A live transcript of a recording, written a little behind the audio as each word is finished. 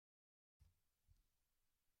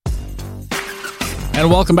And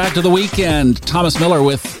welcome back to the weekend. Thomas Miller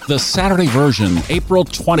with the Saturday version, April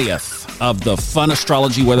 20th of the Fun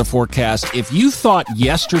Astrology Weather Forecast. If you thought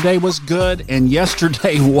yesterday was good and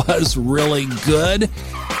yesterday was really good,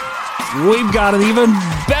 we've got an even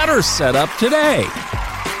better setup today.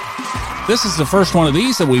 This is the first one of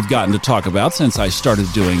these that we've gotten to talk about since I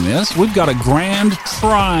started doing this. We've got a grand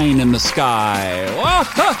trine in the sky.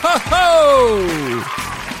 Whoa-ho-ho-ho!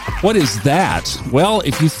 What is that? Well,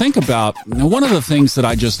 if you think about, one of the things that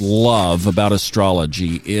I just love about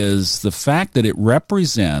astrology is the fact that it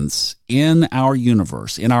represents in our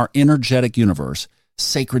universe, in our energetic universe,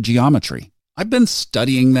 sacred geometry. I've been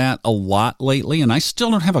studying that a lot lately, and I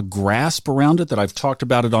still don't have a grasp around it that I've talked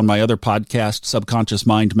about it on my other podcast, Subconscious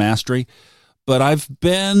Mind Mastery. But I've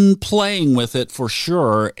been playing with it for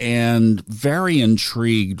sure and very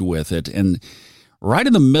intrigued with it. And right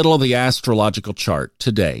in the middle of the astrological chart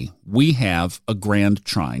today, we have a grand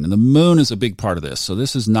trine, and the moon is a big part of this. So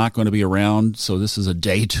this is not going to be around. So this is a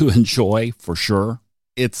day to enjoy for sure.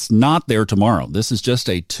 It's not there tomorrow. This is just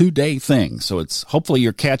a 2-day thing. So it's hopefully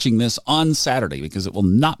you're catching this on Saturday because it will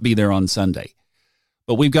not be there on Sunday.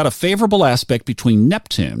 But we've got a favorable aspect between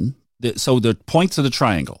Neptune. So the points of the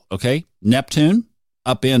triangle, okay? Neptune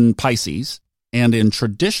up in Pisces. And in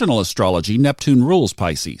traditional astrology, Neptune rules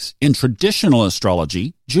Pisces. In traditional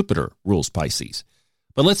astrology, Jupiter rules Pisces.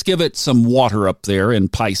 But let's give it some water up there in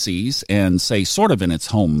Pisces and say sort of in its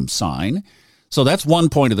home sign. So that's one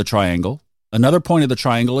point of the triangle. Another point of the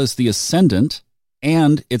triangle is the ascendant,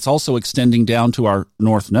 and it's also extending down to our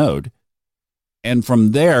north node. And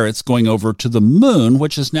from there, it's going over to the moon,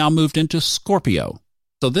 which has now moved into Scorpio.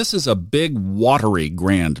 So this is a big watery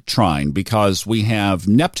grand trine because we have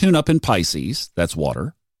Neptune up in Pisces, that's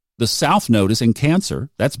water. The south node is in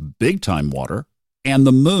Cancer, that's big time water. And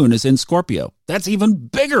the moon is in Scorpio, that's even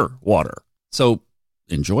bigger water. So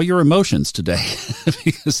enjoy your emotions today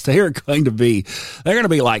because they're going to be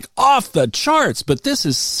like off the charts. But this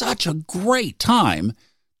is such a great time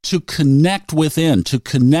to connect within, to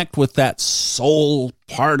connect with that soul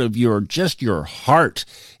part of your heart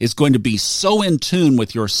is going to be so in tune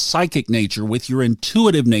with your psychic nature, with your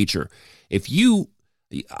intuitive nature.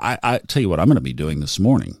 I tell you what I'm going to be doing this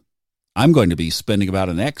morning. I'm going to be spending about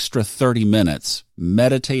an extra 30 minutes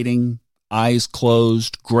meditating, eyes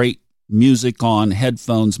closed, great music on,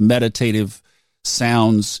 headphones, meditative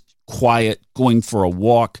sounds, quiet, going for a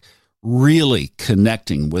walk, really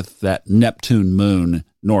connecting with that Neptune moon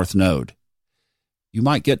north node. You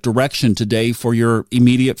might get direction today for your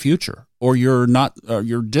immediate future or your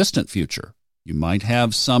distant future. You might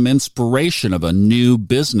have some inspiration of a new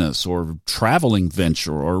business or traveling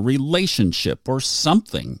venture or relationship or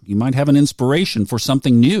something. You might have an inspiration for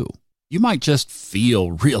something new. You might just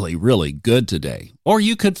feel really, really good today. Or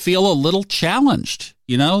you could feel a little challenged.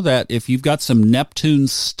 You know, that if you've got some Neptune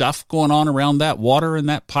stuff going on around that water and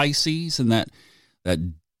that Pisces and that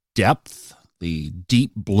depth, the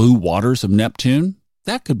deep blue waters of Neptune,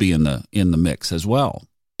 that could be in the mix as well.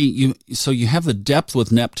 So you have the depth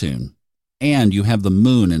with Neptune and you have the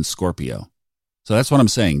moon in Scorpio. So that's what I'm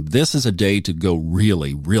saying. This is a day to go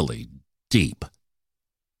really, really deep.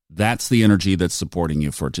 That's the energy that's supporting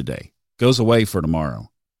you for today. Goes away for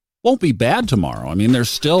tomorrow. Won't be bad tomorrow. I mean, there's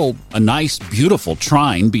still a nice, beautiful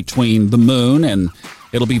trine between the moon and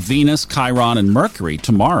it'll be Venus, Chiron, and Mercury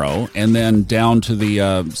tomorrow, and then down to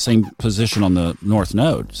the same position on the north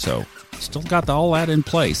node. So still got all that in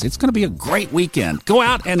place. It's going to be a great weekend. Go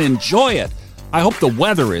out and enjoy it. I hope the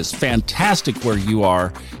weather is fantastic where you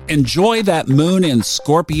are. Enjoy that moon in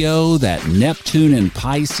Scorpio, that Neptune in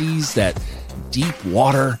Pisces, that deep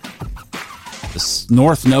water, the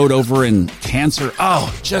north node over in Cancer.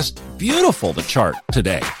 Oh, just beautiful, the chart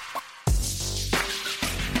today.